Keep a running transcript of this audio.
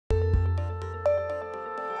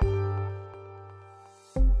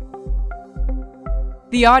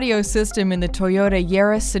The audio system in the Toyota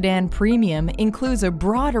Yaris Sedan Premium includes a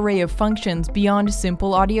broad array of functions beyond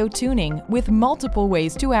simple audio tuning, with multiple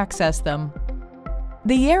ways to access them.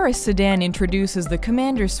 The Yaris Sedan introduces the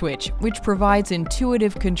commander switch, which provides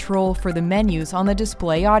intuitive control for the menus on the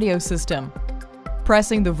display audio system.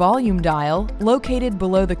 Pressing the volume dial, located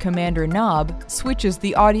below the commander knob, switches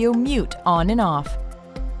the audio mute on and off.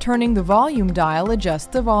 Turning the volume dial adjusts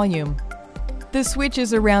the volume. The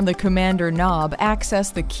switches around the commander knob access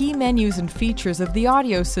the key menus and features of the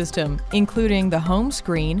audio system, including the home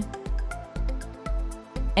screen,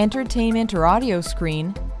 entertainment or audio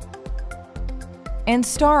screen, and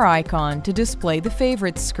star icon to display the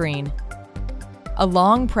favorites screen. A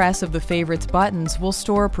long press of the favorites buttons will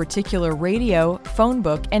store a particular radio, phone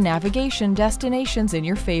book, and navigation destinations in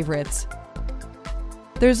your favorites.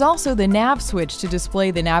 There's also the nav switch to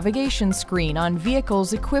display the navigation screen on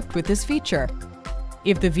vehicles equipped with this feature.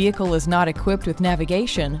 If the vehicle is not equipped with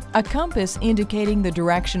navigation, a compass indicating the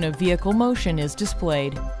direction of vehicle motion is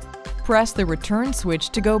displayed. Press the return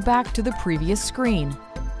switch to go back to the previous screen.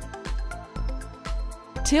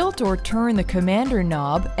 Tilt or turn the commander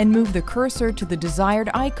knob and move the cursor to the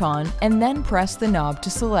desired icon and then press the knob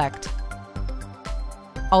to select.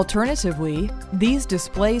 Alternatively, these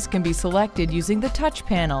displays can be selected using the touch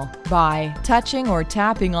panel by touching or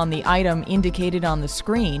tapping on the item indicated on the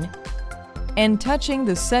screen and touching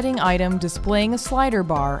the setting item displaying a slider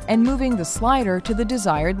bar and moving the slider to the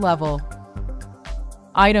desired level.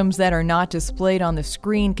 Items that are not displayed on the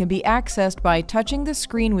screen can be accessed by touching the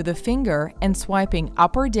screen with a finger and swiping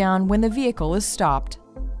up or down when the vehicle is stopped.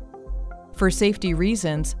 For safety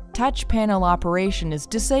reasons, touch panel operation is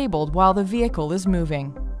disabled while the vehicle is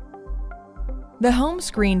moving. The home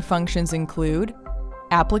screen functions include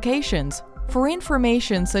applications for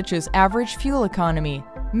information such as average fuel economy,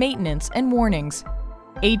 maintenance, and warnings.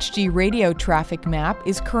 HD radio traffic map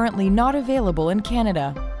is currently not available in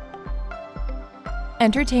Canada.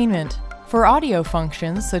 Entertainment for audio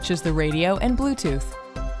functions such as the radio and Bluetooth.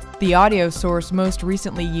 The audio source most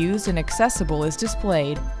recently used and accessible is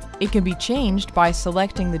displayed. It can be changed by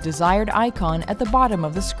selecting the desired icon at the bottom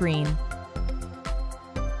of the screen.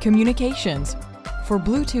 Communications for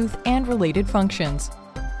Bluetooth and related functions.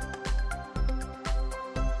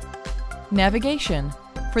 Navigation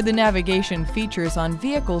for the navigation features on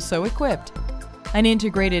vehicles so equipped. An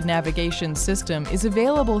integrated navigation system is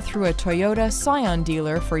available through a Toyota Scion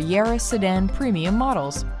dealer for Yaris Sedan Premium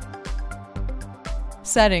models.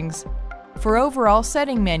 Settings for overall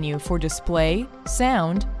setting menu for display,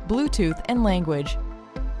 sound, Bluetooth, and language.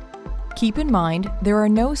 Keep in mind, there are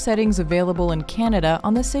no settings available in Canada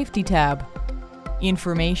on the Safety tab.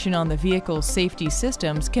 Information on the vehicle's safety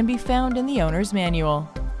systems can be found in the owner's manual.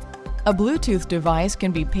 A Bluetooth device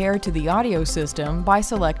can be paired to the audio system by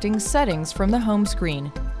selecting Settings from the home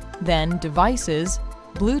screen, then Devices,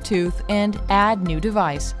 Bluetooth, and Add New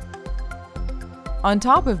Device. On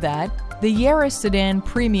top of that, the Yaris Sedan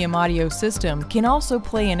Premium audio system can also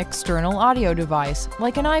play an external audio device,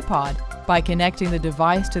 like an iPod, by connecting the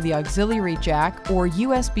device to the auxiliary jack or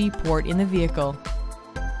USB port in the vehicle.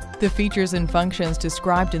 The features and functions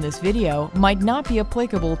described in this video might not be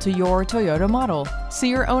applicable to your Toyota model. See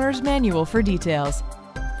your owner's manual for details.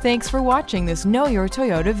 Thanks for watching this Know Your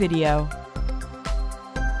Toyota video.